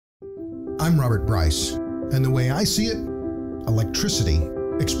I'm Robert Bryce, and the way I see it, electricity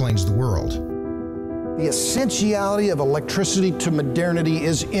explains the world. The essentiality of electricity to modernity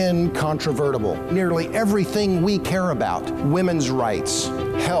is incontrovertible. Nearly everything we care about, women's rights,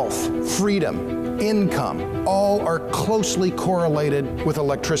 health, freedom, income, all are closely correlated with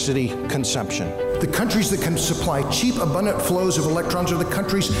electricity consumption. The countries that can supply cheap, abundant flows of electrons are the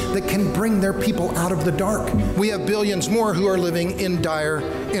countries that can bring their people out of the dark. We have billions more who are living in dire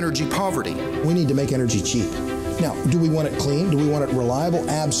energy poverty. We need to make energy cheap. Now, do we want it clean? Do we want it reliable?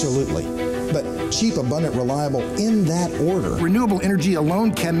 Absolutely. But cheap, abundant, reliable in that order. Renewable energy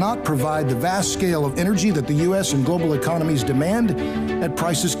alone cannot provide the vast scale of energy that the U.S. and global economies demand at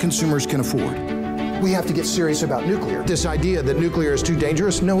prices consumers can afford. We have to get serious about nuclear. This idea that nuclear is too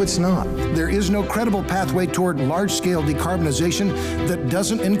dangerous, no, it's not. There is no credible pathway toward large-scale decarbonization that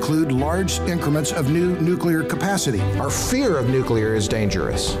doesn't include large increments of new nuclear capacity. Our fear of nuclear is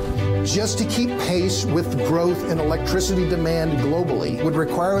dangerous. Just to keep pace with growth in electricity demand globally would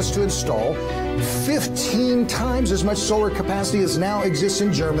require us to install 15 times as much solar capacity as now exists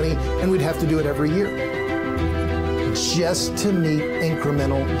in Germany, and we'd have to do it every year just to meet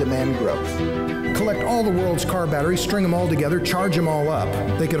incremental demand growth. Collect all the world's car batteries, string them all together, charge them all up.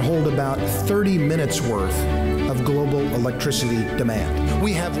 They could hold about 30 minutes worth of global electricity demand.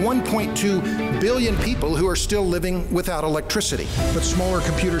 We have 1.2 billion people who are still living without electricity. But smaller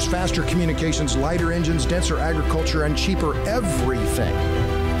computers, faster communications, lighter engines, denser agriculture, and cheaper everything,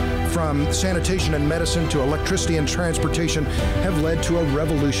 from sanitation and medicine to electricity and transportation, have led to a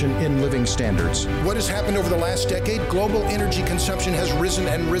revolution in living standards. What has happened over the last decade? Global energy consumption has risen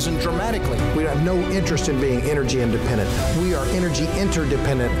and risen dramatically. We have no interest in being energy independent. We are energy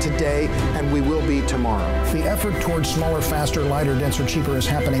interdependent today, and we will be tomorrow. The effort towards smaller, faster, lighter, denser, cheaper is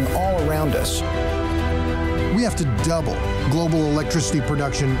happening all around us. We have to double global electricity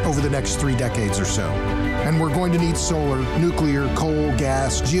production over the next 3 decades or so. And we're going to need solar, nuclear, coal,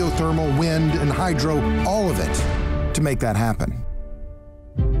 gas, geothermal, wind, and hydro, all of it, to make that happen.